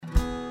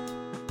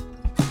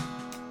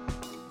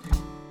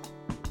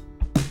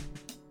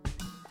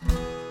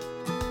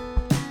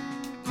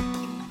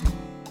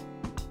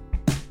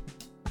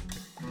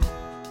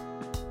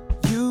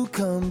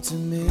come to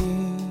me.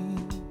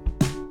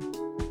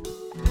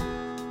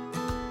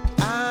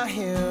 I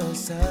hear a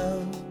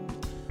sound,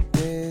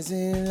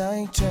 busy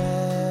like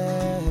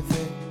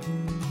traffic,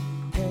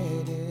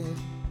 headed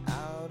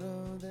out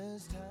of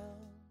this town.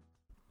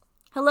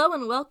 Hello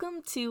and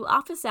welcome to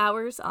Office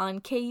Hours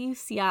on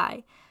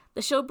KUCI,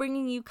 the show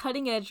bringing you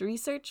cutting-edge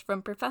research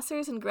from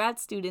professors and grad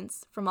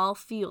students from all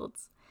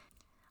fields.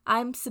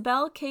 I'm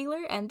Sibel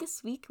Kaler, and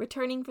this week,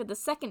 returning for the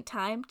second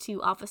time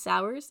to Office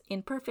Hours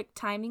in perfect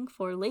timing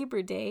for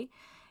Labor Day,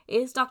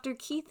 is Dr.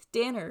 Keith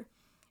Danner,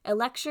 a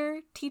lecturer,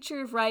 teacher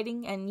of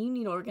writing, and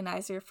union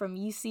organizer from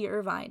UC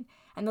Irvine,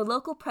 and the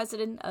local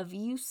president of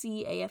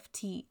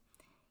UCAFT,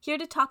 here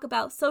to talk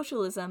about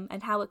socialism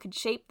and how it could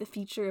shape the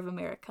future of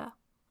America.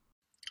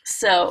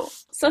 So,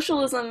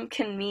 socialism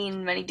can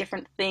mean many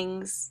different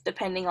things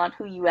depending on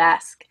who you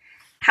ask.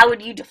 How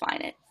would you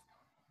define it?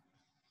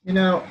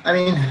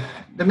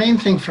 The main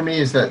thing for me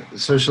is that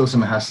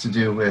socialism has to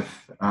do with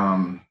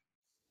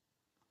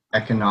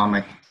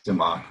economic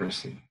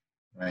democracy,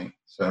 right?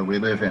 So we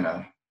live in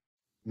a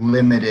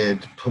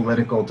limited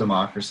political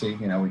democracy.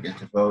 We get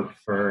to vote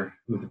for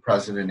who the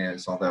president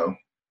is, although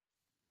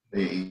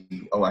the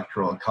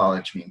electoral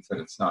college means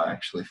that it's not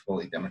actually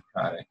fully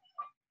democratic.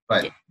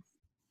 But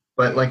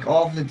like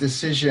all the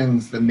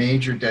decisions, the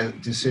major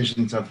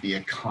decisions of the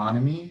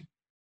economy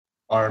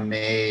are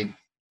made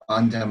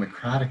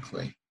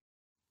undemocratically.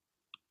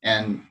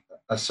 And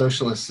a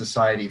socialist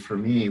society for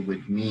me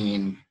would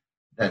mean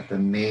that the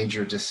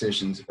major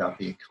decisions about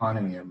the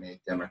economy are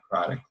made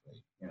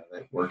democratically,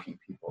 that working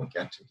people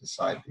get to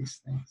decide these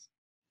things.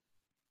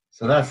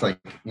 So that's a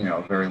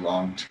very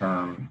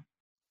long-term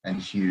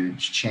and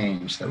huge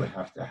change that would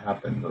have to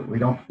happen. But we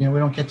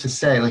don't get to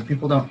say,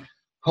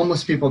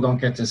 homeless people don't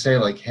get to say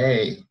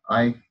hey,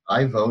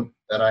 I vote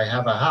that I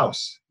have a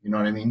house. You know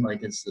what I mean?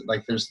 It's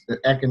there's the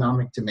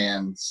economic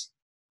demands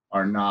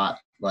are not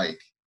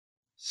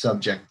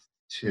subject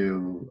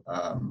to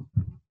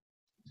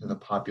the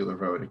popular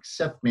vote,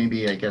 except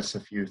maybe, I guess,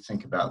 if you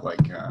think about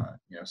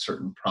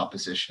certain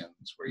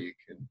propositions where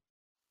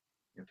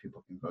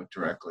people can vote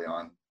directly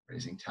on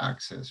raising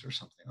taxes or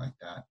something like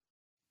that.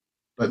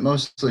 But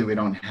mostly we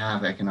don't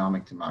have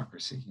economic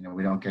democracy.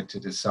 We don't get to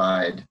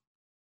decide,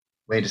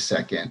 wait a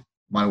second,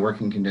 my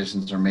working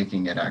conditions are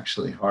making it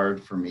actually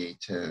hard for me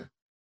to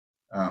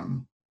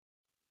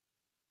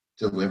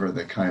deliver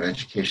the kind of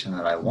education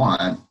that I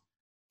want.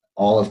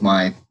 All of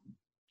my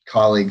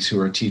colleagues who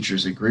are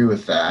teachers agree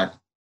with that.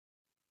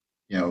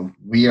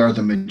 We are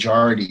the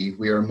majority.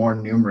 We are more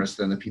numerous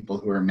than the people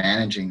who are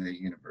managing the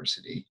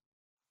university.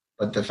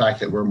 But the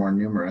fact that we're more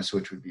numerous,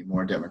 which would be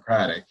more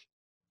democratic,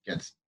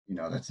 gets,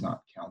 that's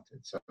not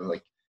counted.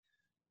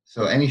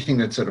 So anything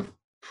that sort of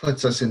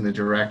puts us in the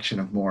direction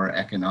of more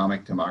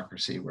economic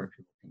democracy, where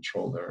people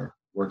control their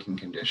working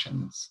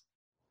conditions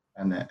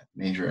and the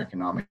major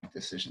economic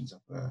decisions of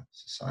the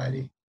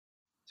society,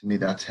 to me,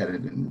 that's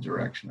headed in the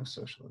direction of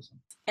socialism.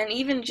 And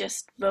even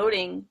just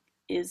voting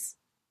is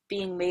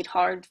being made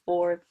hard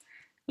for,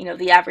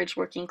 the average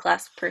working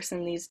class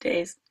person these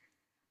days.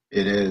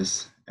 It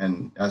is.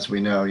 And as we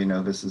know,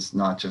 this is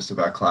not just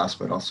about class,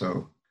 but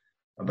also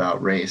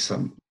about race.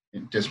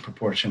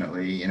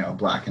 Disproportionately,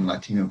 Black and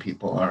Latino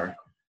people are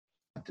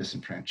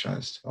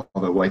disenfranchised,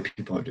 although white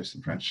people are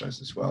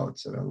disenfranchised as well.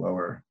 It's at a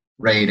lower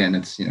rate, and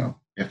it's,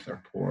 if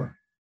they're poor.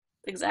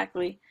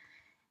 Exactly.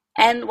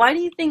 And why do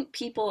you think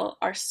people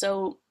are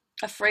so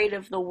afraid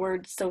of the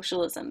word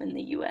socialism in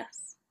the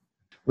U.S.?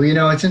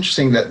 Well, it's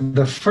interesting that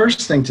the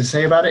first thing to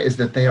say about it is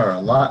that they are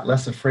a lot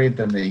less afraid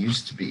than they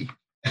used to be.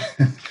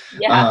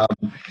 Yeah.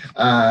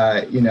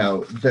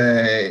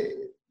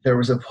 There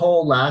was a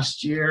poll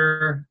last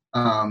year,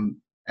 and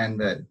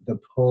the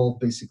poll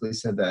basically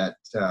said that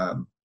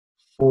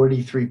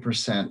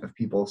 43% of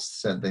people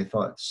said they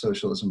thought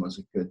socialism was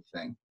a good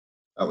thing.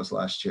 That was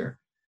last year.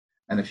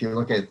 And if you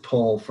look at a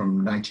poll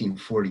from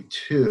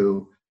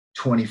 1942,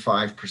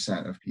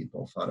 25% of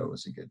people thought it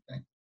was a good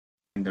thing.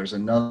 And there's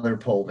another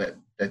poll that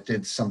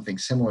did something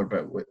similar,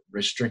 but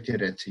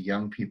restricted it to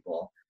young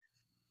people.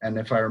 And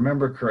if I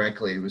remember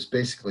correctly, it was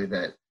basically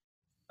that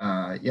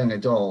young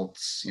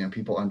adults,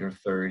 people under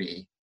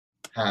 30,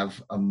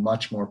 have a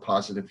much more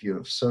positive view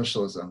of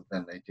socialism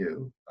than they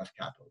do of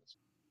capitalism.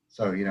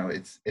 So,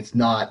 it's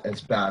not as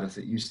bad as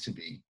it used to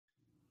be.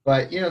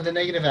 But, the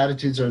negative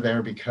attitudes are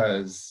there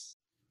because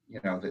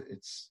that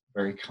it's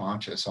very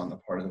conscious on the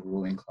part of the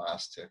ruling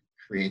class to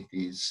create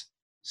these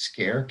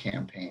scare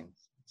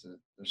campaigns.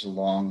 There's a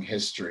long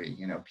history.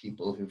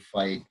 People who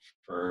fight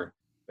for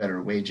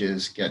better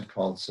wages get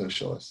called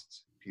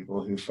socialists.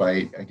 People who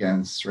fight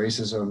against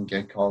racism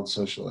get called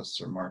socialists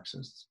or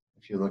Marxists.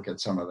 If you look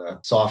at some of the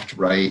soft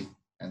right,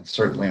 and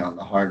certainly on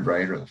the hard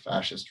right or the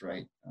fascist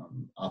right,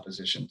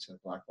 opposition to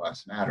Black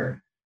Lives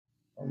Matter,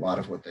 a lot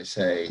of what they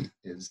say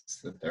is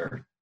that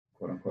they're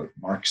quote unquote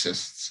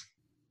Marxists.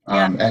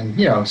 Yeah.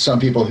 And, some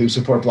people who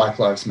support Black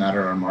Lives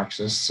Matter are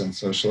Marxists and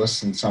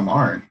socialists, and some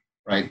aren't,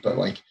 right? But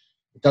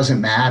it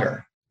doesn't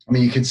matter. I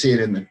mean, you can see it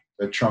in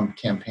the Trump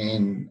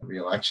campaign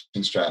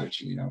re-election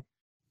strategy.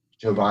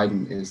 Joe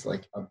Biden is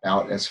like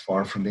about as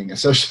far from being a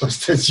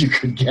socialist as you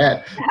could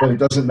get, but it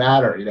doesn't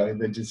matter,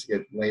 they just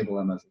label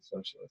him as a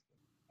socialist.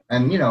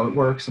 And, it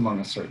works among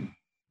a certain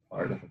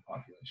part of the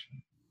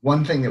population.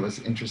 One thing that was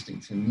interesting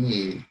to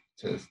me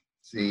to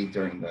see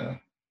during the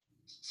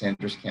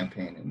Sanders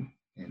campaign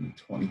in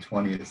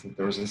 2020 is that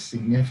there was a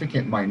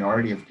significant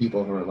minority of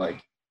people who are like,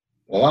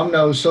 well, I'm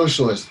no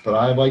socialist, but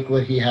I like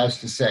what he has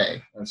to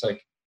say. And it's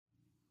like,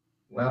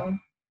 well,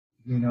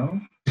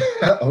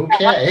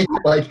 okay.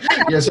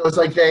 So it's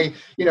like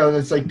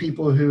it's like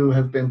people who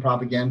have been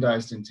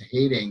propagandized into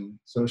hating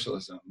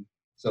socialism.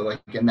 So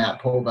like in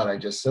that poll that I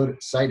just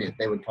cited,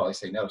 they would probably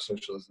say, no,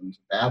 socialism is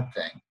a bad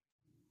thing.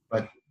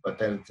 But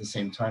then at the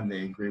same time,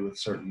 they agree with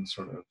certain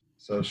sort of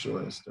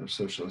socialist or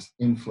socialist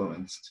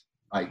influenced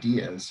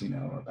ideas,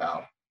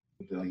 about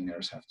the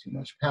billionaires have too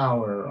much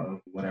power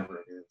or whatever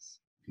it is.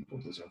 People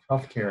deserve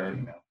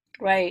healthcare,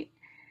 Right.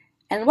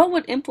 And what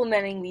would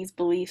implementing these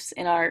beliefs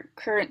in our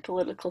current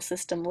political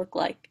system look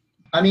like?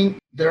 I mean,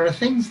 there are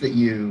things that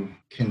you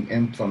can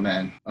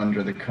implement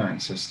under the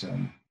current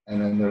system,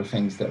 and then there are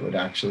things that would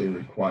actually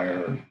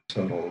require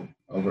total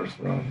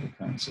overthrow of the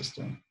current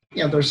system.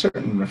 There are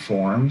certain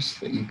reforms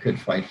that you could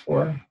fight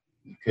for.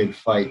 You could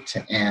fight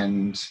to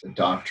end the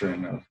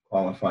doctrine of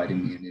qualified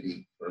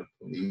immunity for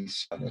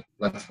police that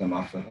lets them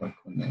off the hook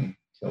when they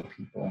kill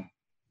people.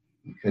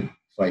 You could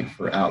fight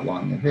for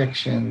outlawing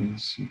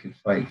evictions. You could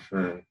fight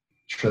for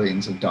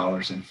trillions of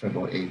dollars in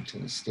federal aid to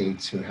the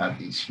states who have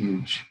these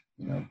huge,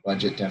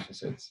 budget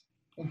deficits.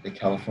 I think the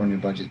California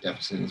budget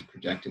deficit is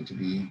projected to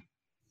be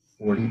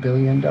 $40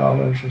 billion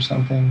or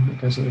something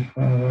because of the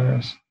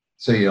coronavirus.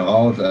 So,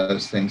 all of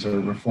those things are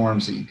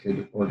reforms that you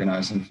could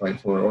organize and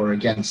fight for, or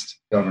against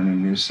Governor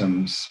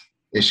Newsom's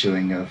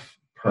issuing of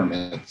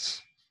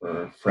permits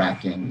for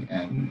fracking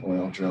and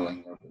oil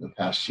drilling over the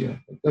past year.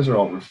 But those are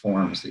all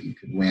reforms that you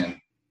could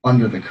win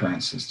under the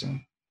current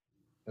system.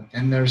 But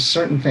then there's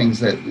certain things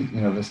that,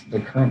 the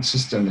current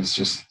system is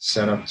just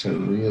set up to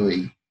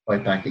really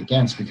fight back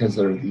against, because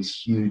there are these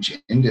huge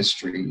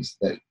industries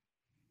that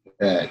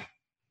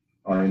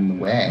are in the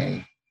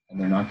way, and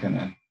they're not going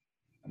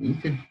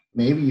to,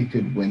 maybe you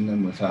could win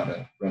them without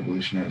a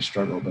revolutionary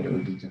struggle, but it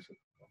would be difficult.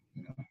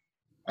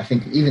 I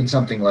think even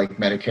something like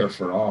Medicare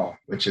for All,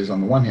 which is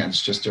on the one hand,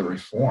 it's just a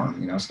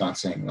reform. It's not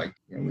saying like,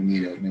 we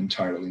need an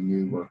entirely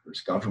new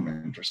workers'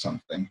 government or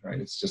something, right?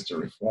 It's just a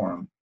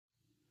reform.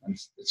 And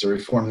it's a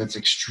reform that's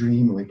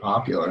extremely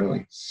popular.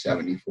 Like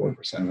 74%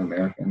 of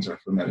Americans are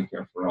for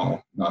Medicare for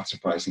All. Not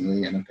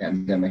surprisingly, in a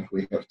pandemic,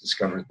 we have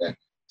discovered that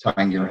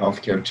tying your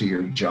healthcare to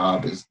your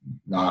job is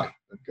not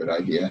a good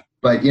idea.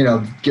 But,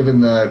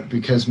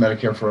 because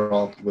Medicare for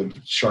All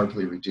would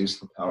sharply reduce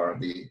the power of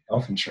the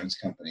health insurance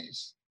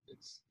companies,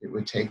 it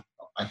would take,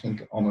 I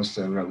think, almost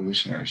a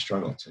revolutionary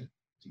struggle to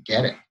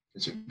get it,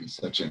 because it would be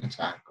such an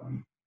attack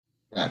on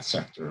that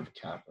sector of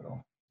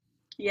capital.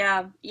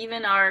 Yeah,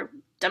 even our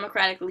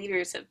Democratic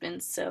leaders have been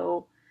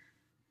so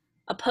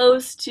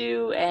opposed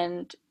to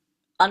and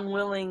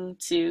unwilling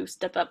to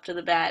step up to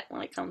the bat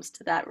when it comes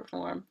to that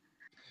reform.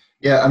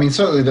 Yeah,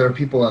 certainly there are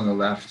people on the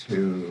left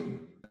who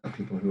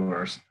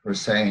are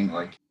saying,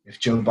 like, if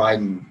Joe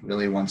Biden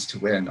really wants to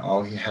win,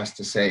 all he has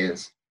to say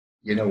is,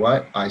 you know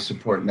what, I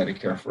support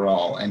Medicare for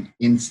All, and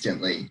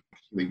instantly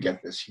he would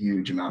get this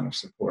huge amount of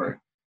support.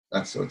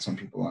 That's what some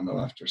people on the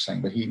left are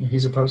saying, but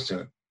he's opposed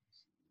to it.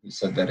 He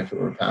said that if it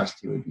were passed,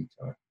 he would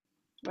veto it.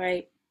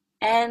 Right.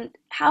 And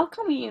how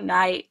can we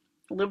unite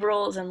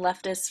liberals and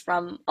leftists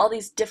from all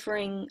these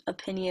differing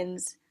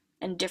opinions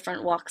and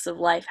different walks of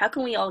life? How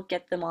can we all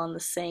get them on the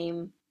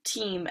same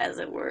team, as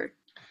it were?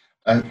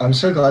 I'm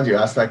so glad you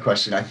asked that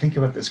question. I think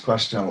about this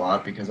question a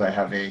lot because I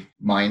have a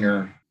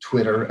minor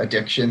Twitter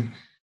addiction.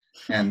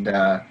 And,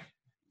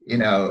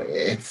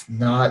 it's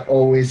not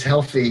always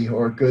healthy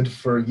or good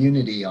for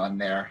unity on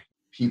there.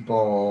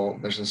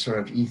 There's a sort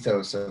of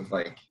ethos of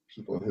like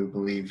people who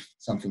believe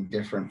something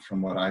different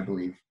from what I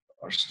believe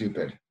are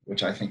stupid,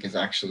 which I think is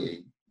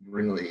actually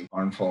really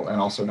harmful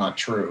and also not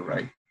true,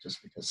 right?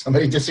 Just because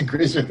somebody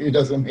disagrees with you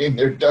doesn't mean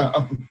they're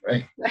dumb,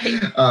 right?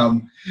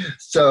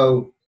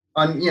 So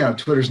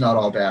Twitter's not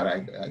all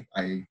bad.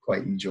 I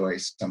quite enjoy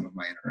some of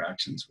my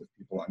interactions with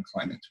people on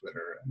climate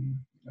Twitter and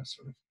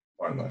sort of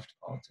far left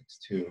politics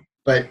too.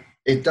 But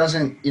it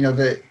doesn't,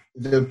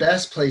 the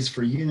best place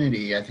for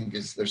unity, I think,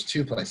 is there's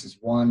two places.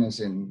 One is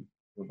in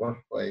the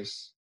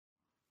workplace,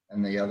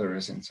 and the other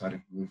is inside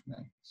of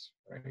movements,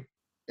 right?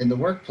 In the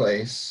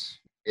workplace,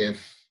 if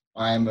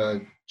I'm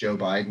a Joe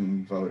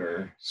Biden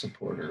voter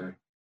supporter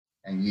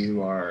and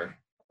you are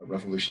a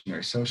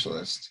revolutionary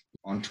socialist,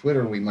 on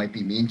Twitter we might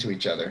be mean to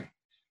each other,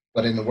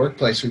 but in the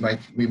workplace we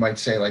might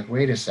say, like,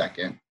 wait a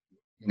second,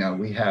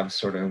 we have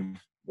sort of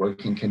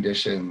working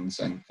conditions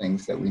and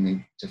things that we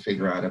need to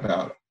figure out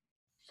about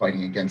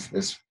fighting against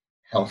this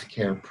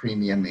healthcare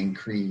premium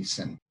increase,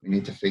 and we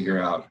need to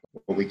figure out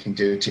what we can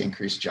do to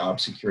increase job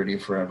security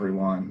for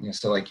everyone.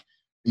 So like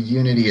the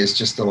unity is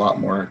just a lot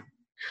more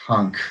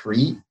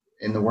concrete.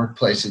 In the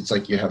workplace, it's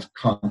like you have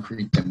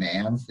concrete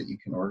demands that you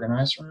can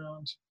organize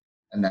around.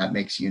 and that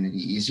makes unity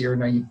easier.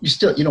 Now, you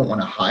don't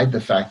want to hide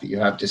the fact that you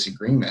have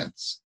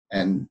disagreements,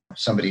 and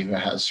somebody who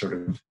has sort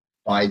of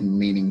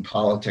Biden-leaning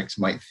politics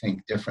might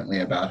think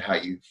differently about how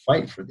you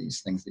fight for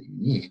these things that you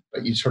need.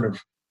 But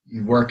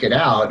you work it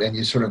out, and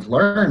you sort of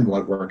learn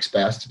what works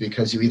best,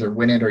 because you either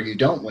win it or you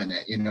don't win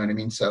it. You know what I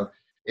mean? So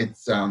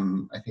it's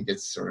I think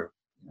it's sort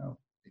of,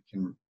 it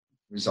can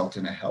result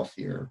in a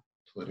healthier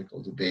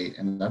political debate,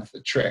 and that's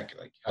the trick.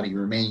 Like, how do you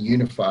remain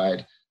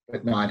unified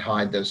but not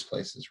hide those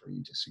places where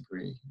you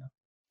disagree?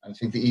 I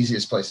think the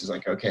easiest place is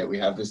like, okay, we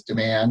have this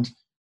demand.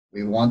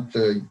 We want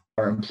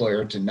our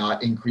employer to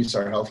not increase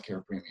our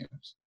healthcare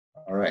premiums.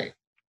 All right.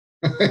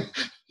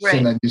 Right.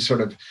 So then you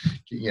sort of,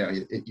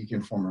 you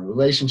can form a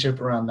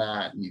relationship around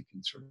that, and you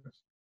can sort of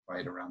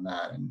fight around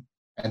that,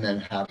 and then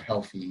have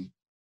healthy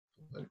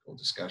political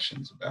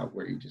discussions about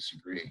where you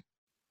disagree,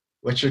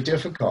 which are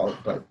difficult,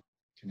 but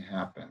can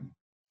happen.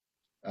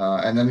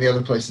 And then the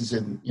other place is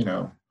in,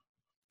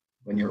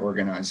 when you're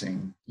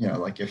organizing,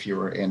 like if you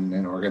were in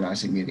an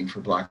organizing meeting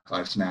for Black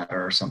Lives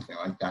Matter or something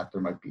like that,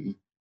 there might be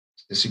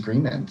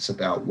disagreements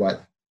about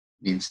what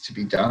needs to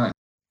be done.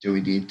 Do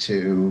we need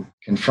to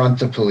confront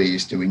the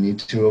police? Do we need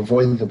to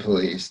avoid the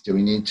police? Do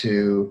we need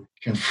to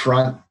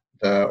confront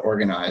the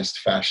organized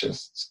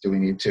fascists? Do we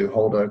need to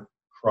hold a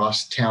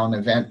cross-town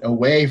event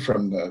away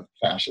from the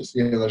fascists?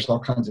 There's all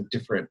kinds of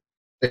different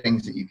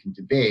things that you can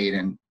debate,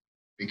 and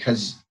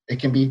because it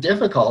can be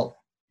difficult,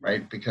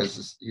 right?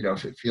 Because,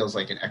 if it feels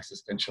like an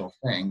existential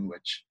thing,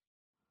 which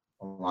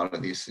a lot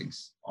of these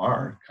things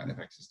are kind of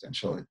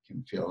existential, it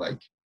can feel like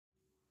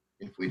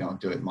if we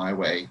don't do it my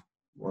way,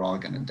 we're all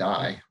going to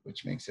die,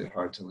 which makes it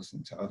hard to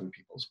listen to other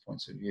people's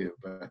points of view.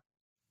 But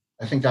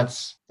I think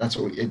that's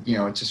what it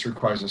just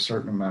requires a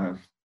certain amount of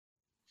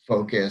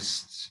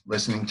focused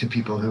listening to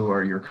people who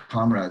are your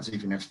comrades,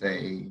 even if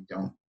they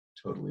don't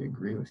totally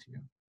agree with you.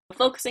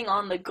 Focusing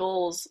on the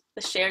goals,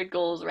 the shared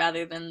goals,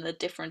 rather than the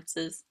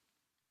differences.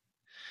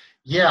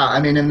 Yeah, I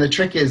mean, and the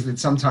trick is that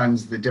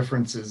sometimes the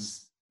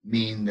differences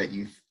mean that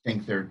you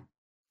think they're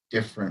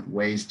different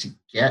ways to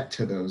get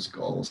to those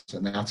goals,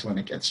 and that's when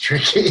it gets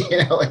tricky.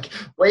 Like,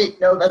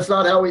 wait, no, that's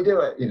not how we do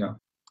it.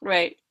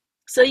 Right.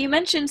 So you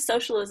mentioned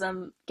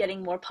socialism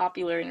getting more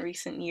popular in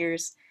recent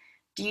years.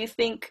 Do you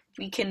think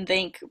we can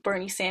thank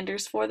Bernie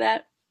Sanders for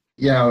that?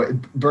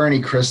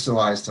 Bernie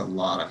crystallized a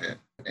lot of it,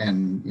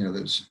 and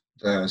there's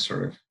the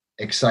sort of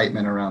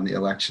excitement around the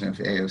election of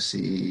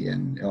AOC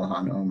and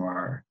Ilhan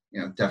Omar.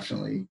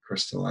 Definitely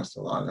crystallized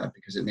a lot of that,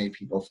 because it made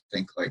people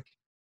think like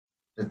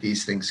that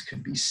these things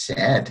could be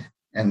said.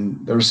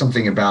 And there was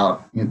something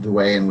about the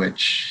way in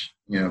which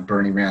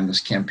Bernie ran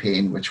this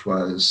campaign, which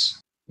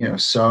was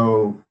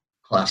so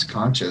class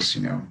conscious,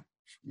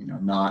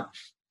 not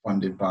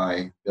funded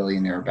by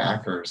billionaire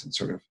backers, and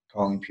sort of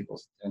calling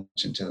people's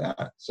attention to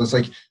that. So it's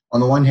like, on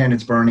the one hand,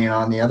 it's Bernie, and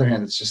on the other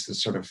hand, it's just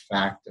this sort of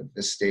fact of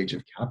this stage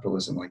of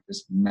capitalism, like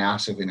this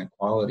massive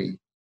inequality.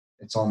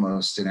 It's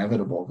almost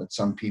inevitable that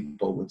some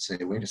people would say,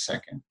 wait a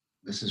second,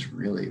 this is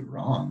really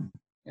wrong.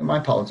 And my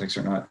politics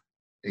are not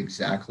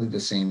exactly the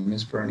same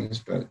as Bernie's,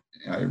 but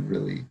I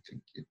really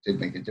think it did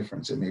make a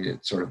difference. It made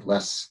it sort of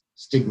less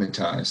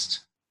stigmatized.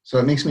 So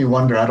it makes me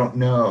wonder, I don't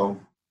know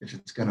if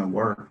it's going to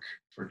work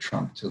for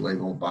Trump to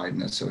label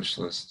Biden a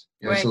socialist.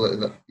 Right.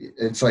 So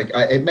it's like,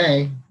 it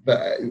may, but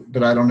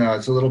I don't know.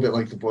 It's a little bit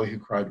like the boy who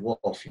cried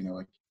wolf,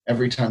 like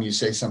every time you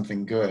say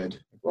something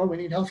good, well, we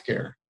need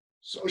healthcare,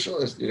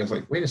 socialist, it's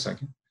like, wait a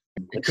second,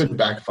 it could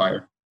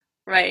backfire.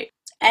 Right.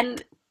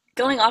 And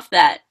going off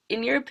that,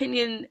 in your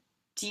opinion,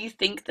 do you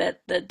think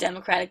that the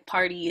Democratic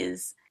Party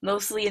is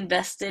mostly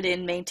invested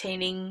in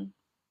maintaining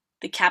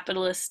the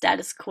capitalist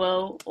status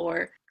quo,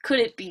 or could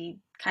it be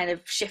kind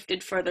of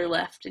shifted further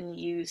left and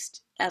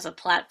used as a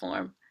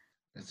platform?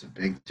 That's a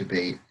big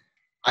debate.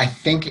 I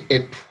think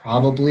it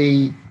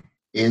probably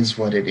is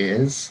what it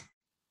is.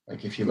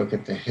 Like, if you look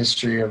at the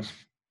history of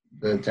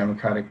the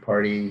Democratic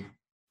Party,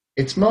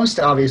 it's most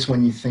obvious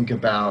when you think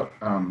about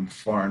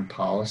foreign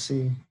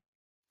policy.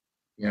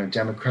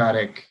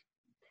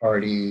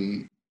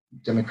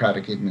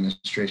 Democratic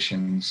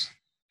administrations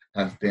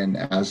have been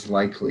as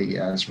likely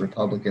as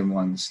Republican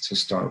ones to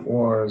start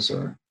wars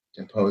or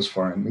depose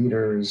foreign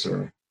leaders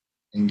or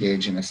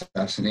engage in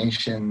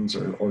assassinations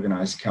or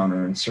organize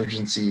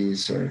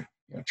counterinsurgencies or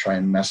try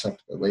and mess up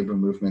the labor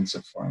movements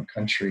of foreign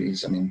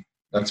countries. I mean,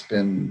 that's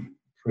been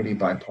pretty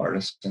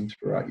bipartisan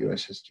throughout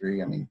U.S.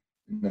 history. I mean,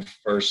 in the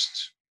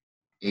first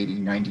 80,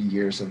 90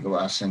 years of the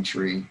last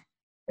century,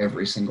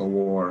 every single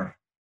war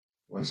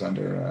was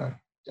under a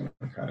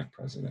Democratic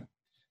president.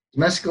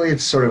 Domestically,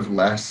 it's sort of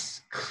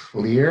less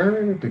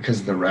clear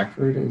because the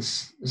record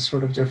is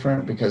sort of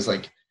different, because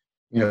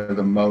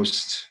the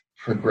most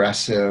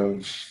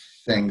progressive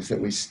things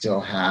that we still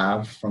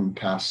have from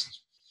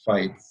past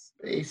fights,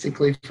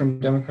 basically from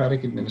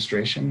Democratic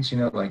administrations,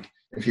 like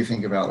if you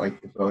think about like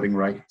the Voting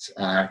Rights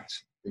Act,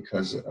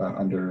 because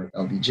under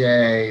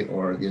LBJ,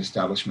 or the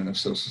establishment of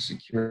Social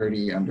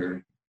Security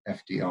under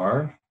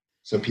FDR.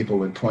 So people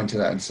would point to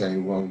that and say,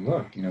 well,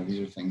 look, these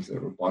are things that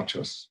were brought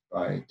to us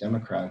by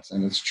Democrats.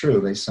 And it's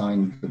true, they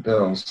signed the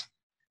bills.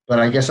 But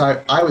I guess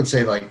I would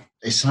say like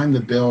they signed the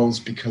bills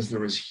because there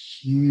was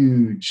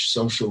huge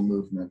social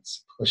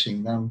movements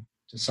pushing them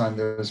to sign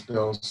those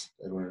bills.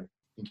 They were,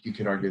 I think you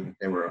could argue that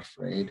they were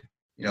afraid.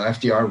 You know,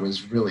 FDR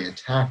was really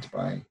attacked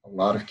by a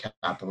lot of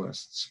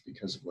capitalists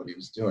because of what he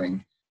was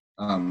doing,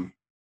 um,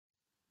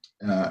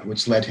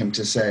 which led him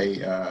to say,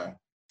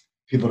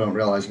 people don't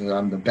realize that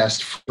I'm the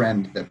best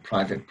friend that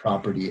private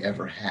property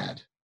ever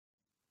had.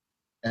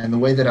 And the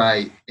way that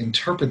I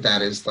interpret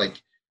that is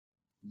like,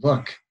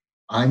 look,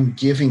 I'm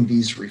giving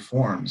these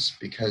reforms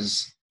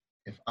because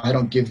if I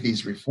don't give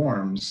these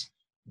reforms,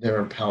 there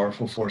are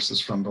powerful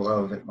forces from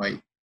below that might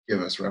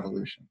give us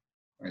revolution,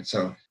 right?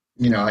 So,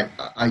 you know,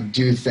 I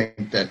do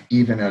think that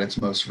even at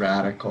its most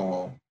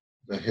radical,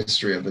 the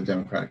history of the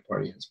Democratic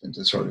Party has been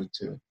to sort of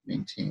to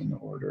maintain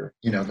order.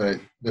 You know,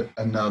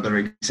 another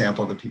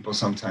example that people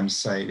sometimes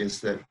cite is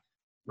that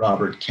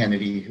Robert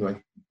Kennedy, who I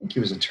think he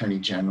was Attorney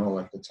General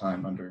at the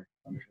time under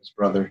his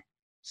brother,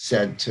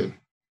 said to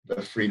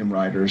the Freedom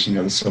Riders, you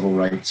know, the civil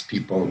rights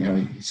people, you know,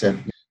 he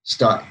said,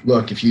 "Stop!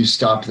 Look, if you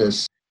stop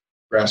this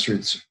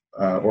grassroots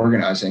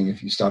organizing,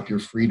 if you stop your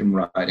freedom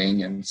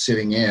riding and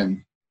sitting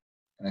in,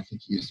 and I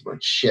think he used the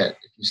word shit.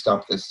 If you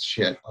stop this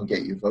shit, I'll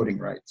get you voting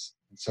rights."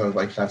 And so,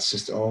 like, that's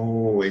just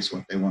always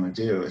what they want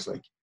to do is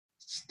like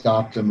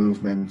stop the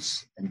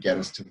movements and get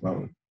us to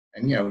vote.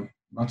 And you know, I'm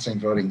not saying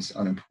voting's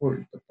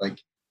unimportant, but like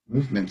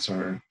movements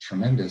are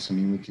tremendous. I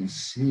mean, we can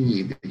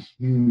see the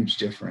huge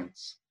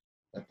difference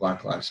that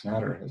Black Lives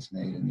Matter has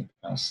made in the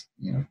past,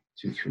 you know,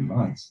 2-3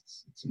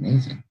 months. It's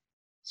amazing.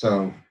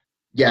 So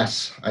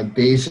yes, I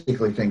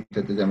basically think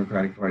that the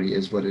Democratic Party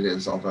is what it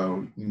is,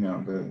 although, you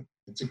know,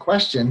 it's a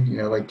question, you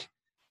know, like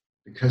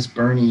because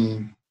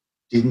Bernie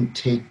didn't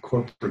take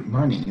corporate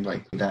money,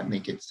 like would that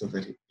make it so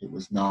that it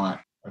was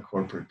not a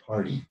corporate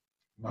party?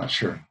 I'm not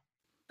sure.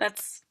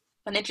 That's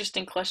an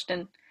interesting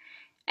question.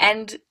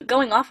 And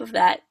going off of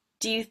that,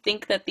 do you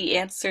think that the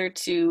answer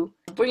to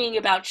bringing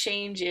about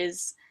change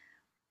is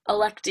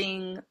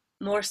electing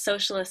more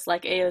socialists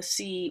like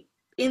AOC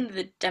in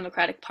the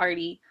Democratic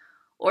Party?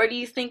 Or do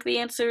you think the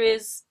answer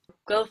is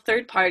go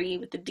third party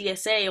with the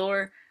DSA?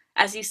 Or,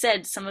 as you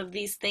said, some of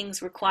these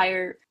things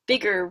require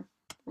bigger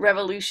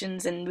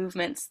revolutions and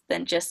movements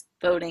than just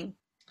voting?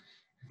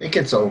 I think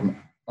it's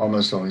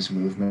almost always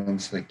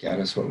movements that get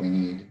us what we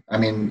need. I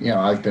mean, you know,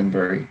 I've been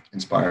very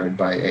inspired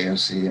by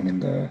AOC. I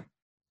mean,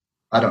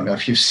 I don't know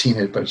if you've seen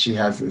it, but she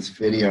has this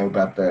video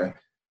about the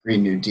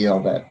Green New Deal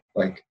that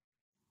like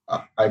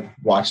I've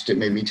watched it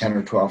maybe 10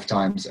 or 12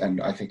 times,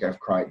 and I think I've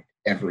cried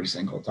every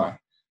single time.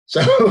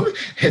 So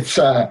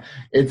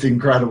it's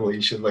incredible.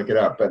 You should look it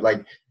up. But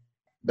like,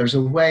 there's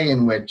a way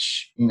in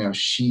which, you know,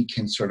 she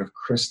can sort of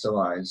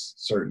crystallize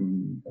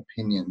certain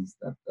opinions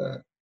that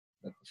the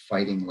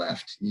fighting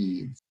left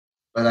needs.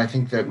 But I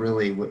think that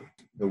really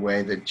the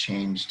way that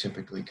change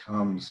typically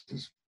comes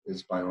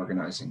is by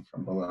organizing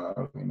from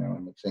below, you know,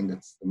 and the thing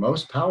that's the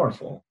most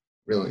powerful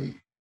really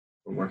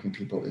for working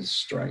people is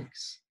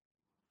strikes.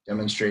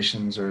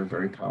 Demonstrations are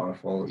very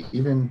powerful.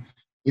 Even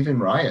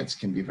riots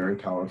can be very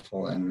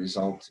powerful and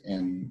result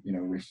in, you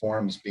know,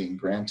 reforms being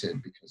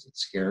granted because it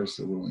scares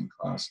the ruling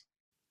class.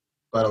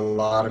 But a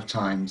lot of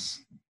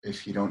times,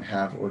 if you don't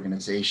have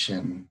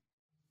organization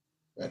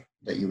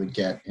that you would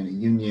get in a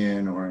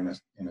union or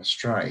in a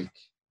strike,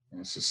 in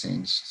a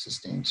sustained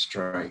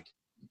strike,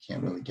 you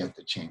can't really get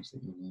the change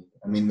that you need.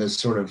 I mean, this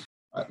sort of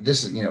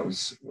this is, you know,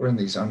 we're in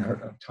these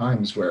unheard of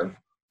times where,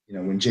 you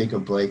know, when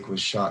Jacob Blake was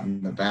shot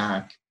in the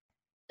back,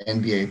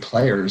 NBA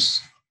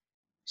players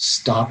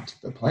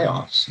stopped the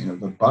playoffs. You know,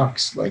 the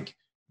Bucks like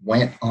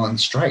went on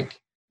strike.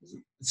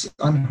 It's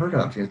unheard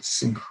of.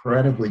 It's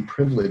incredibly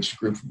privileged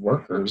group of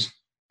workers,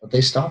 but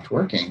they stopped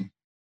working.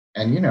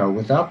 And you know,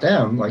 without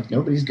them, like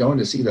nobody's going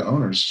to see the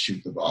owners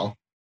shoot the ball.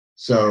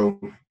 So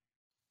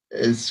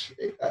it's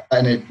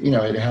and it, you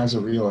know, it has a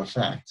real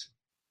effect.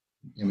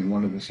 I mean,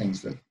 one of the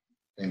things that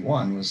they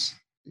won was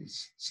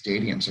these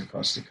stadiums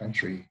across the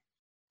country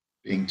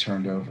being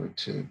turned over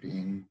to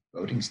being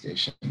voting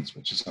stations,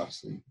 which is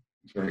obviously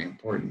very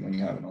important when you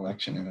have an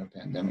election in a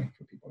pandemic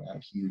for people to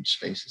have huge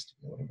spaces to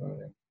be able to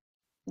vote in.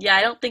 Yeah,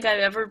 I don't think I've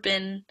ever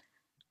been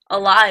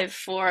alive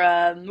for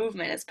a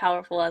movement as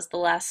powerful as the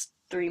last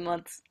 3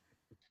 months.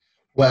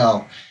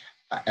 Well,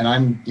 and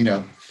I'm, you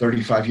know,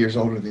 35 years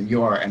older than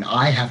you are, and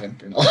I haven't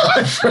been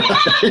alive.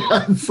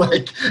 It's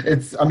like,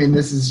 I mean,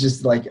 this is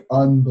just like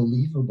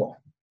unbelievable,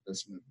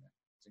 this movement.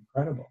 It's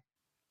incredible.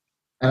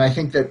 And I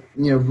think that,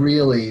 you know,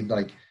 really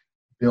like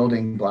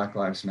building Black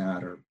Lives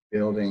Matter,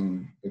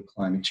 building the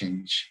climate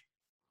change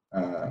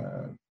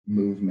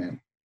movement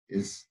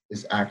is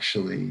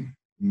actually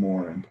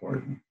more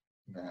important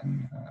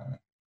than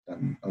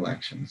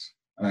elections.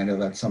 And I know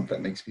that's something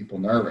that makes people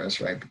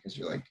nervous, right? Because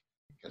you're like,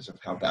 because of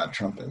how bad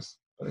Trump is.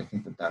 But I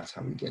think that that's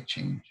how we get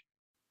change.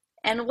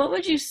 And what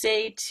would you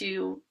say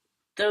to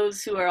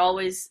those who are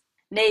always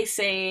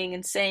naysaying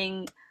and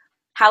saying,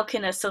 how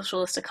can a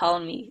socialist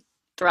economy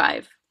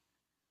thrive?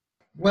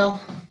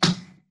 Well,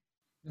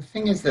 the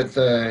thing is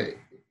that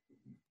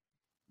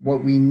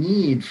what we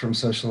need from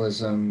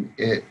socialism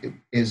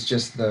is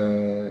just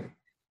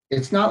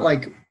it's not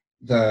like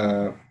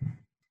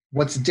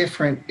what's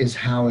different is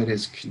how it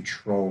is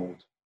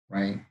controlled,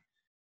 right?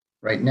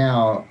 Right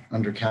now,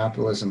 under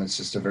capitalism, it's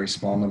just a very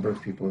small number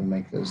of people who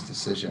make those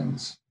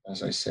decisions,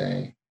 as I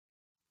say.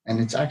 And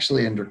it's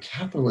actually under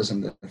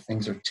capitalism that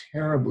things are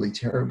terribly,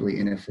 terribly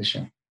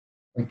inefficient.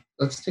 Like,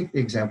 let's take the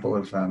example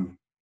of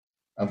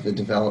the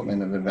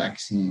development of a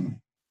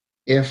vaccine.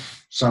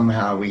 If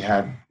somehow we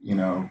had,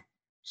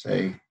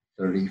 say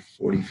 30,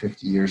 40,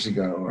 50 years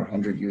ago or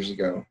 100 years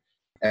ago,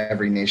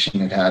 every nation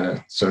had had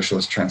a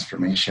socialist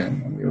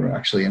transformation and we were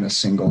actually in a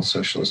single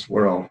socialist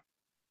world,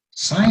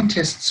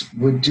 scientists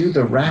would do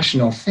the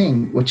rational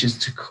thing, which is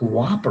to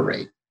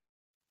cooperate.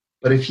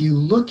 But if you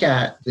look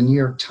at the New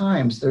York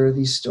Times, there are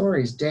these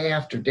stories day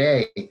after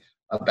day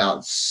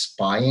about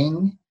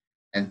spying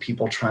and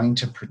people trying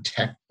to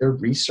protect their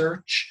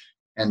research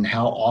and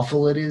how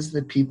awful it is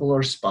that people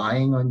are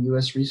spying on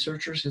US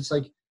researchers. It's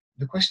like,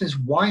 the question is,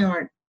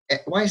 why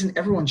isn't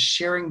everyone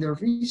sharing their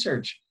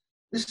research?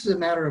 This is a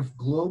matter of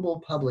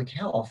global public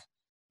health.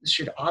 This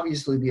should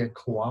obviously be a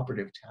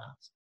cooperative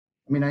task.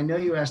 I mean, I know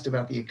you asked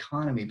about the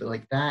economy, but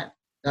like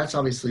that's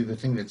obviously the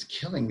thing that's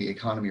killing the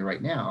economy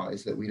right now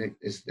is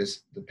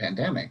the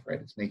pandemic, right?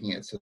 It's making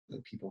it so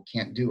that people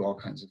can't do all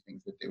kinds of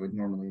things that they would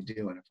normally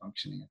do in a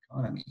functioning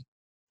economy.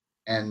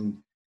 And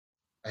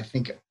I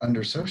think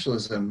under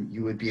socialism,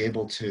 you would be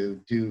able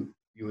to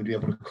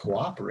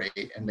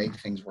cooperate and make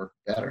things work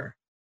better.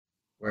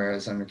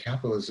 Whereas under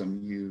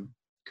capitalism, you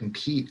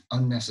compete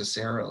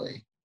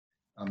unnecessarily.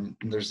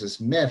 There's this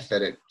myth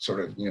that it sort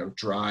of,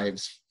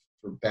 drives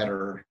for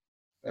better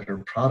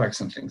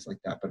products and things like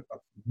that. But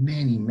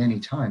many, many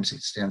times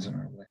it stands in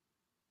our way.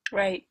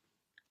 Right.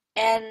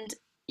 And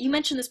you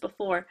mentioned this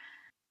before.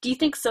 Do you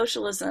think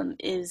socialism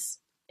is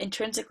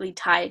intrinsically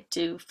tied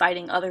to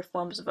fighting other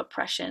forms of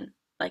oppression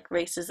like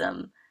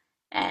racism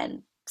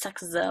and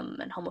sexism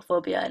and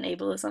homophobia and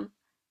ableism?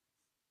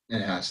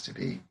 It has to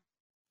be.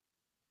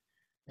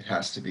 It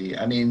has to be.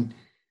 I mean,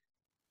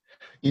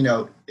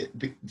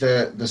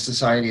 the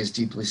society is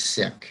deeply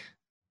sick,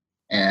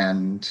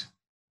 and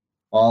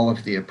all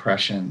of the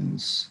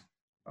oppressions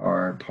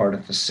are part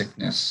of the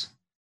sickness.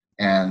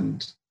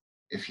 And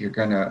if you're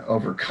going to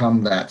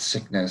overcome that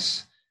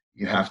sickness,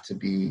 you have to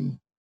be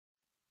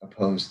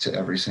opposed to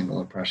every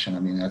single oppression. I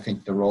mean, I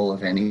think the role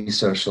of any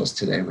socialist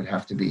today would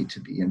have to be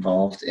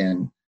involved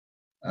in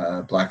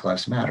Black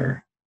Lives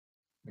Matter,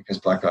 because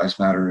Black Lives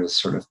Matter is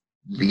sort of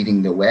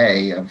leading the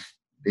way of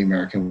the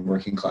American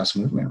working class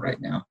movement right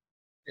now.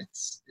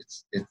 It's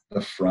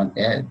the front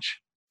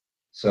edge.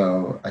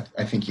 So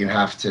I think you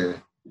have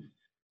to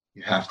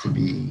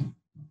be,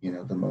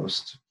 the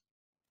most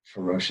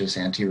ferocious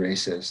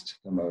anti-racist,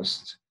 the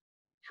most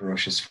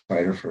ferocious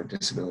fighter for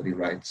disability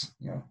rights,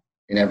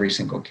 in every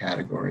single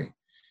category.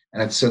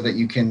 And it's so that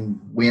you can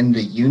win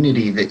the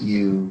unity that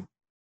you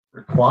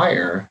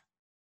require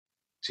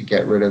to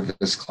get rid of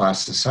this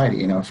class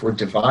society. If we're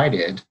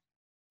divided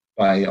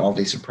by all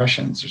these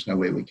oppressions, there's no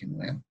way we can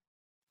win.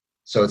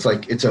 So it's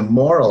like, it's a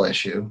moral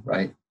issue,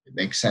 right? It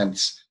makes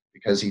sense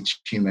because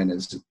each human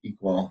is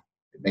equal.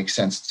 It makes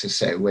sense to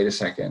say, wait a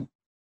second,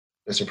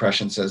 this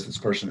oppression says this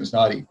person is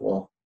not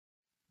equal.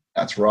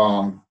 That's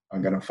wrong.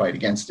 I'm going to fight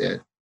against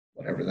it,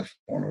 whatever the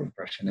form of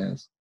oppression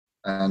is.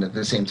 And at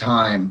the same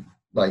time,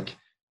 like,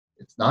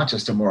 it's not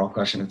just a moral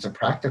question, it's a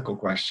practical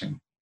question.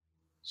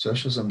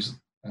 Socialism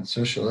and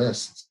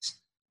socialists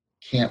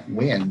can't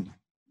win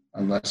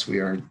unless we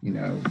are,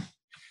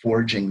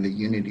 forging the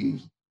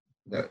unity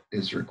that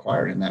is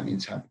required. And that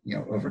means,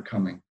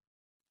 overcoming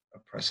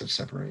oppressive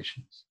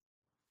separations.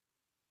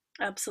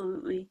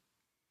 Absolutely.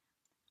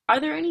 Are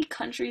there any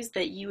countries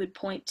that you would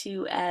point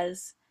to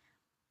as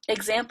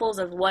examples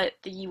of what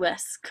the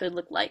US could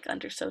look like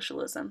under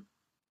socialism?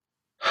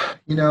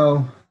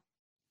 No.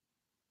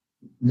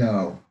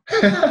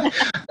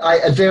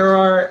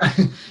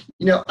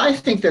 I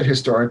think that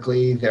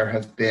historically there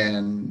have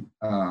been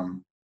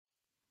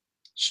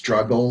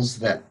struggles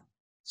that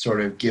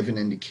sort of give an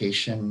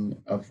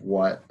indication of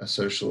what a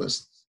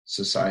socialist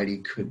society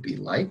could be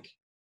like.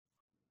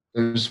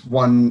 There's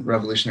one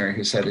revolutionary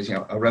who said,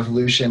 a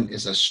revolution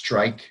is a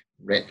strike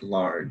writ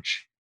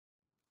large.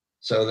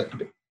 So that,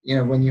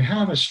 when you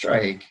have a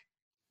strike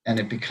and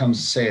it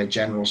becomes, say, a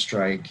general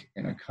strike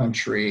in a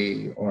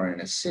country or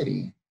in a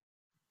city,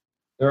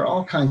 there are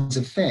all kinds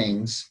of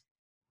things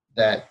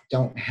that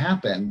don't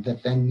happen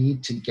that then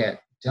need to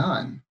get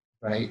done,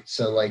 right?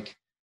 So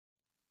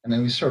and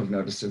then we sort of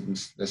noticed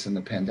this in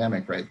the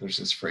pandemic, right? There's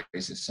this phrase,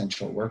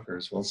 essential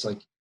workers. Well, it's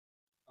like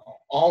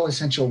all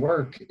essential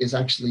work is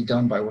actually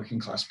done by working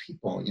class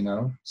people,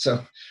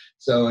 So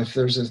if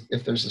there's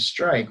a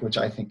strike, which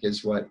I think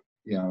is what,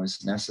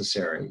 is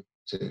necessary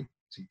to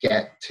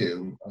get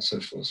to a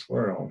socialist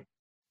world,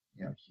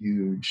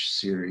 huge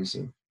series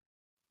of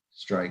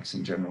strikes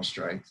and general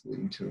strikes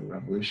leading to a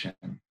revolution.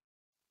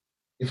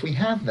 If we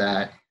have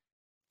that,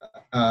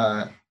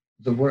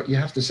 you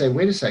have to say,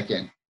 wait a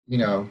second,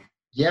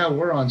 yeah,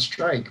 we're on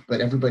strike,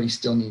 but everybody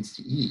still needs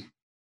to eat.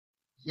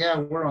 Yeah,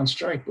 we're on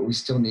strike, but we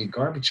still need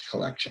garbage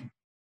collection.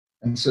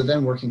 And so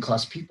then working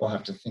class people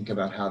have to think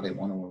about how they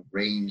want to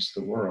arrange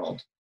the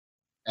world.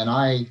 And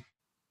I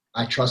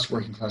trust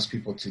working class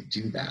people to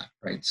do that,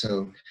 right?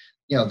 So,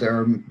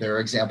 there are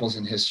examples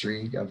in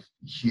history of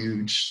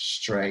huge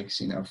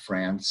strikes.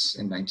 France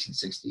in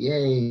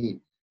 1968,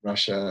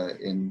 Russia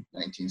in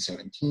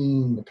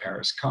 1917, the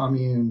Paris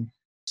Commune,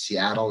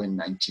 Seattle in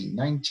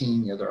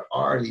 1919. There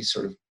are these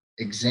sort of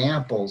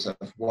examples of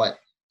what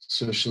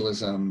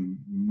socialism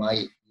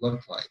might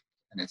look like,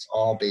 and it's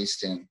all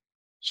based in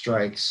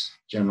strikes,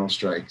 general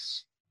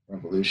strikes,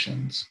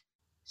 revolutions.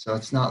 So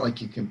it's not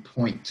like you can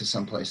point to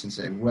someplace and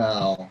say,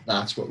 well,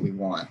 that's what we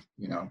want.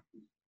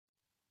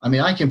 I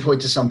mean, I can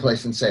point to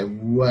someplace and say,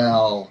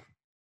 well,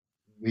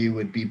 we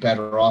would be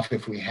better off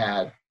if we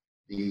had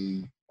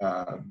the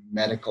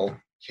medical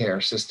care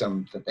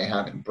system that they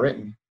have in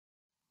Britain.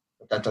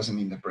 But that doesn't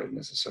mean that Britain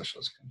is a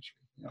socialist country.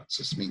 It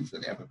just means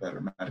that they have a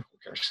better medical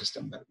care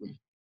system that we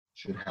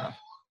should have.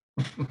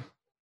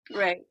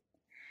 Right.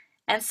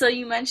 And so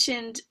you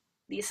mentioned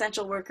the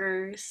essential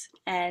workers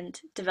and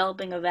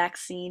developing a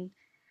vaccine.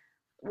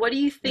 What do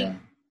you think, Yeah.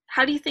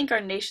 how do you think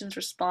our nation's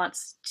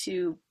response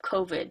to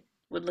COVID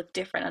would look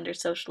different under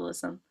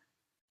socialism?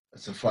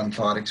 It's a fun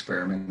thought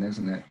experiment,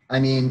 isn't it? I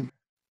mean,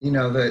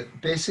 that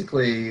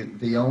basically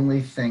the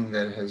only thing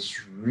that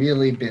has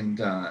really been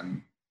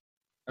done.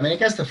 I mean, I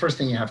guess the first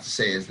thing you have to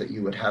say is that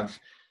you would have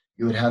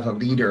a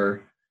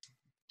leader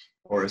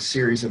or a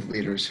series of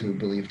leaders who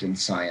believed in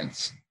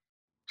science.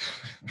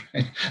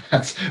 Right?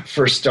 That's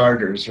for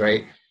starters,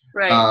 right?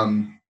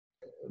 Right.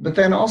 But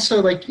then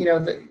also,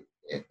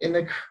 in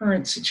the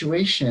current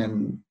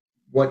situation,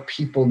 what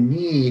people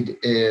need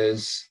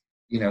is,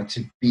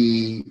 to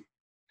be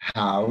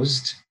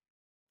housed,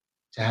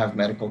 to have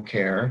medical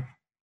care,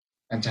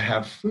 and to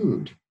have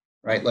food,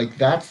 right? Like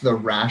that's the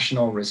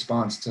rational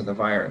response to the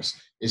virus,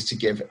 is to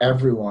give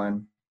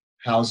everyone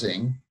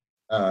housing,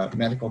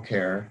 medical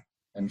care,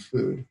 and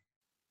food.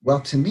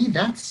 Well, to me,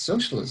 that's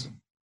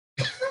socialism.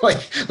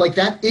 like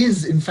that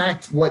is in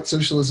fact what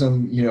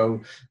socialism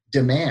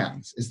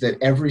demands, is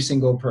that every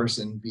single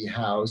person be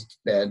housed,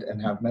 fed,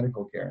 and have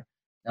medical care.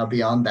 Now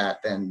beyond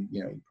that, then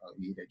you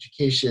probably need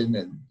education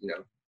and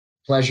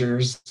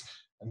pleasures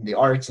and the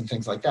arts and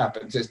things like that,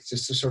 but just to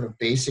sort of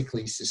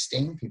basically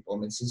sustain people.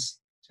 And it's this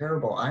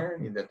terrible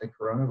irony that the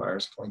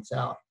coronavirus points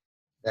out,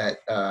 that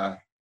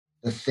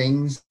the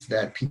things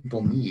that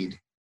people need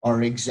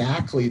are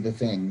exactly the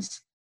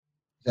things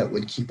that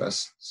would keep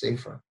us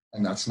safer,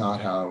 and that's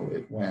not how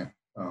it went.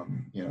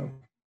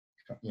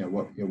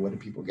 What do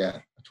people get?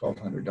 A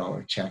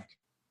 $1,200 check.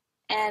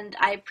 And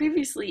I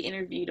previously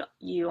interviewed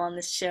you on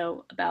this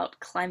show about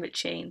climate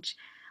change.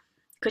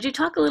 Could you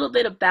talk a little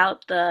bit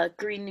about the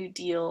Green New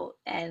Deal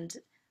and,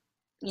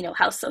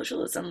 how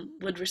socialism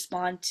would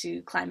respond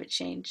to climate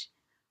change?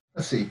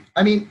 Let's see.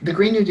 I mean, the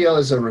Green New Deal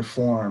is a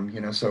reform.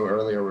 So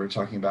earlier we were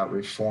talking about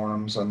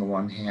reforms on the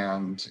one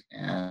hand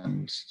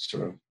and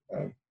sort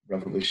of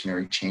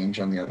revolutionary change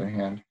on the other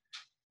hand.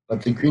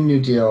 But the Green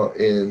New Deal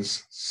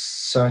is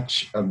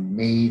such a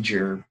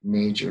major,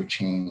 major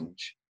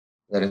change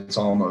that it's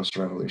almost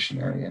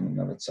revolutionary in and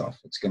of itself.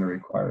 It's going to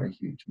require a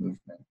huge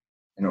movement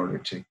in order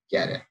to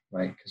get it,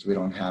 right? Because we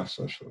don't have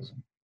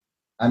socialism.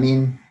 I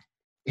mean,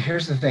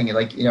 here's the thing,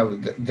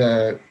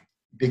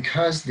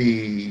 because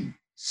the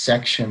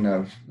section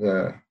of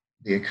the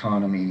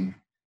economy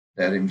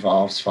that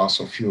involves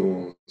fossil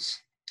fuels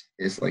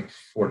is like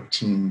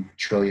 $14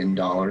 trillion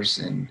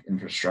in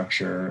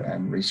infrastructure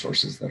and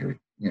resources that are,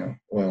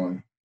 oil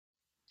and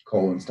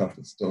coal and stuff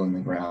that's still in the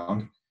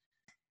ground.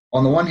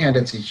 On the one hand,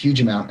 it's a huge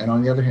amount, and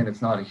on the other hand,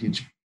 it's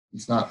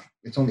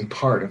only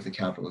part of the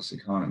capitalist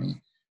economy.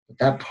 But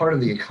that part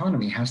of the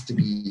economy has to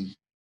be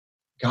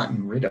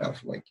gotten rid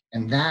of,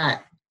 and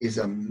that is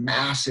a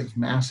massive,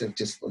 massive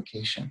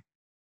dislocation,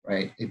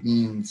 right? It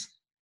means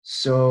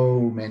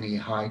so many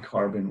high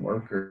carbon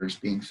workers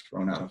being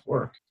thrown out of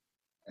work.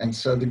 And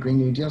so the Green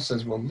New Deal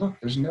says, well, look,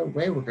 there's no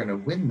way we're going to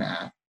win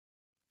that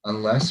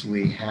unless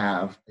we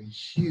have a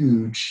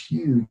huge,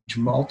 huge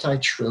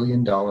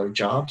multi-trillion-dollar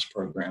jobs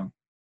program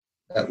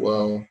that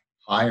will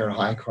hire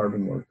high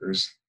carbon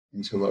workers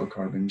into low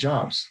carbon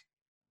jobs.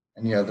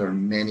 And there are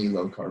many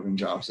low carbon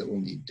jobs that we'll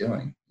need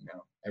doing,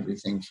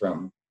 everything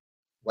from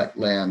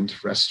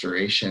wetland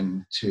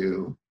restoration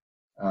to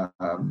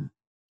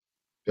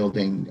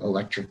building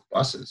electric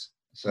buses.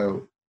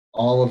 So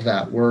all of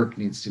that work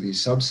needs to be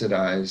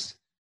subsidized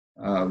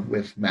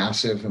with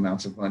massive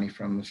amounts of money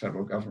from the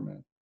federal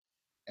government.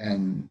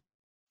 And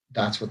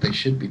that's what they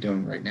should be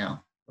doing right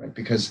now, right?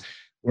 Because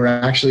we're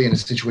actually in a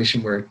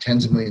situation where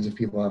tens of millions of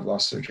people have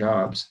lost their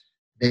jobs.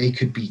 They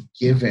could be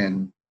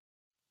given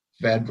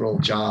federal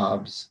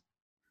jobs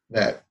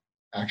that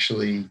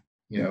actually,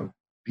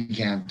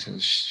 began to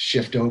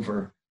shift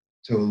over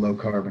to a low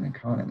carbon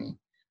economy.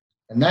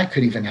 And that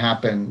could even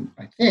happen,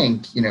 I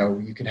think,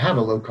 you could have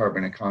a low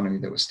carbon economy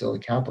that was still a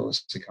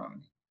capitalist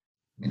economy.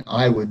 I mean,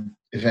 I would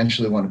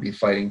eventually want to be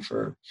fighting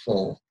for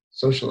full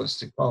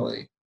socialist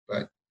equality,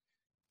 but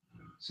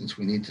since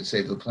we need to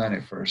save the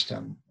planet first,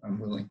 I'm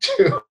willing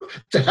to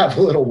have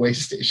a little way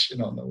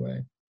station on the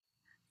way.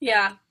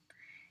 Yeah.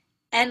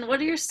 And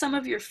what are some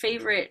of your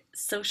favorite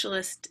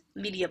socialist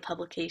media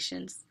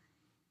publications?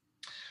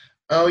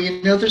 Oh,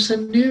 there's a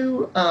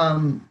new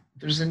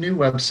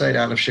website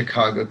out of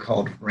Chicago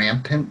called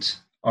Rampant,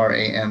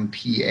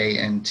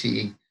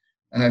 Rampant,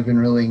 and I've been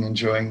really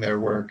enjoying their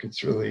work.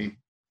 It's really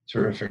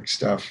terrific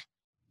stuff.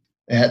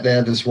 They had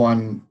this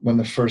one when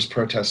the first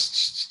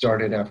protests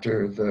started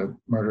after the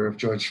murder of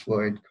George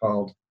Floyd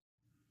called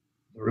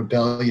 "The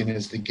Rebellion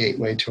is the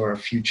Gateway to Our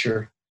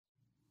Future,"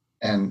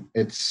 and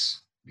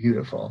it's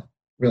beautiful,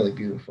 really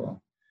beautiful.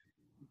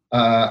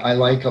 I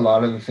like a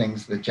lot of the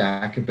things that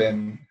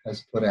Jacobin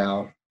has put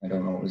out. I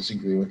don't always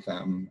agree with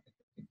them.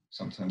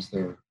 Sometimes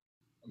they're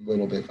a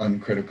little bit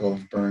uncritical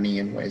of Bernie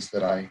in ways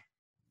that I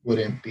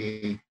wouldn't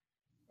be.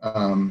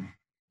 Um,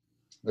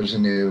 there's a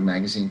new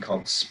magazine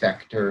called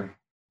Spectre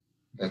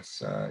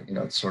that's,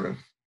 it's sort of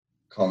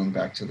calling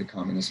back to the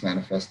Communist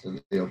Manifesto,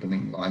 the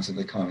opening lines of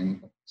the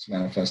Communist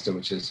Manifesto,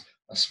 which is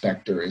a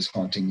specter is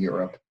haunting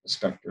Europe, the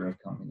specter of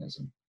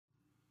communism.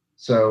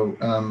 So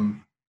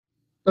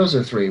those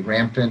are three: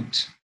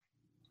 Rampant,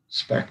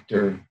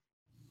 Spectre,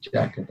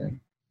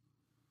 Jacobin.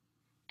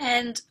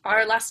 And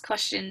our last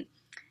question,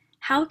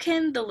 how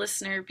can the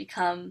listener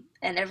become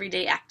an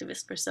everyday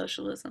activist for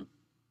socialism?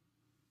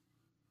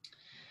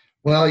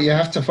 Well, you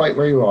have to fight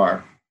where you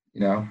are,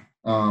 you know,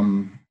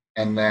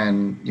 and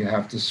then you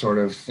have to sort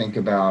of think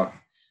about.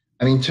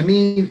 I mean, to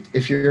me,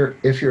 if you're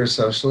a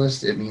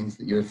socialist, it means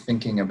that you're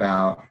thinking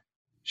about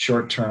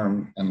short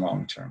term and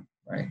long term,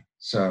 right?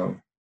 So,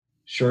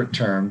 short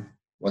term,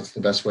 what's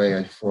the best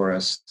way for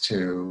us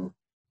to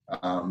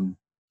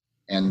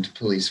end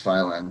police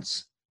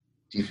violence,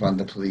 defund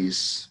the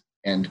police,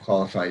 end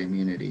qualified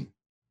immunity?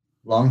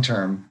 Long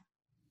term,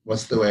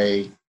 what's the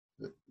way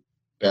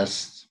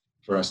best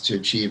for us to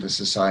achieve a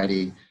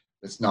society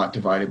that's not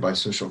divided by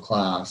social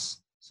class,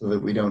 so that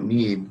we don't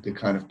need the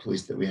kind of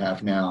police that we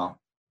have now,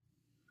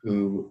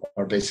 who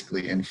are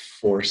basically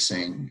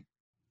enforcing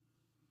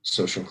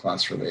social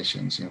class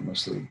relations,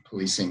 mostly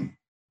policing.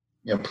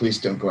 Police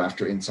don't go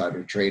after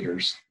insider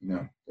traders,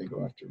 they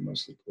go after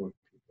mostly poor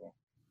people.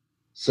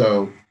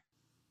 So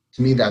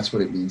to me, that's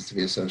what it means to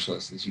be a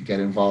socialist, is you get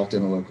involved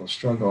in a local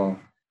struggle,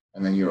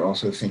 and then you're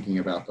also thinking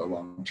about the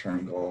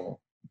long-term goal.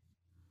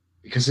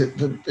 Because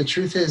the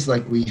truth is,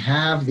 like, we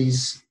have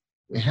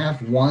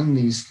won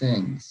these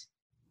things,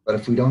 but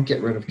if we don't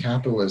get rid of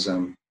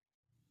capitalism,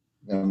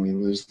 then we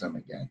lose them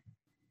again.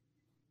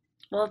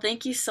 Well,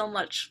 thank you so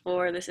much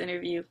for this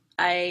interview.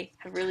 I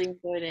have really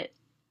enjoyed it.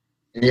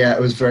 Yeah,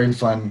 it was very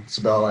fun,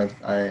 Sibel.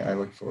 I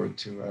look forward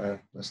to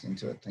listening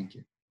to it. Thank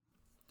you.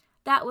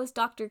 That was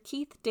Dr.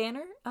 Keith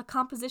Danner, a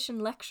composition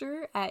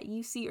lecturer at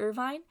UC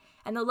Irvine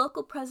and the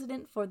local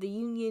president for the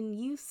union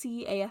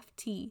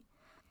UCAFT.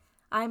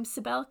 I'm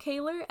Sibel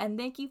Kaler, and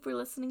thank you for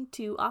listening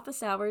to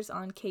Office Hours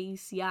on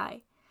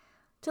KUCI.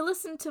 To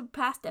listen to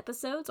past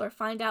episodes or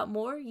find out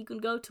more, you can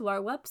go to our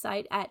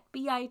website at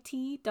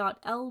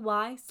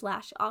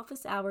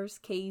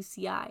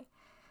bit.ly/officehourskuci.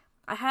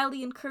 I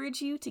highly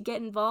encourage you to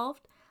get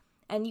involved,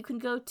 and you can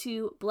go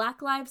to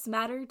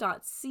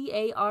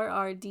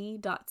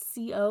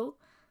blacklivesmatter.carrd.co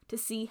to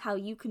see how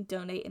you can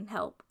donate and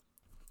help.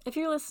 If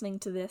you're listening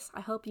to this,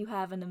 I hope you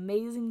have an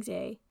amazing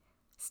day.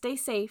 Stay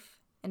safe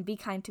and be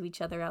kind to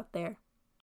each other out there.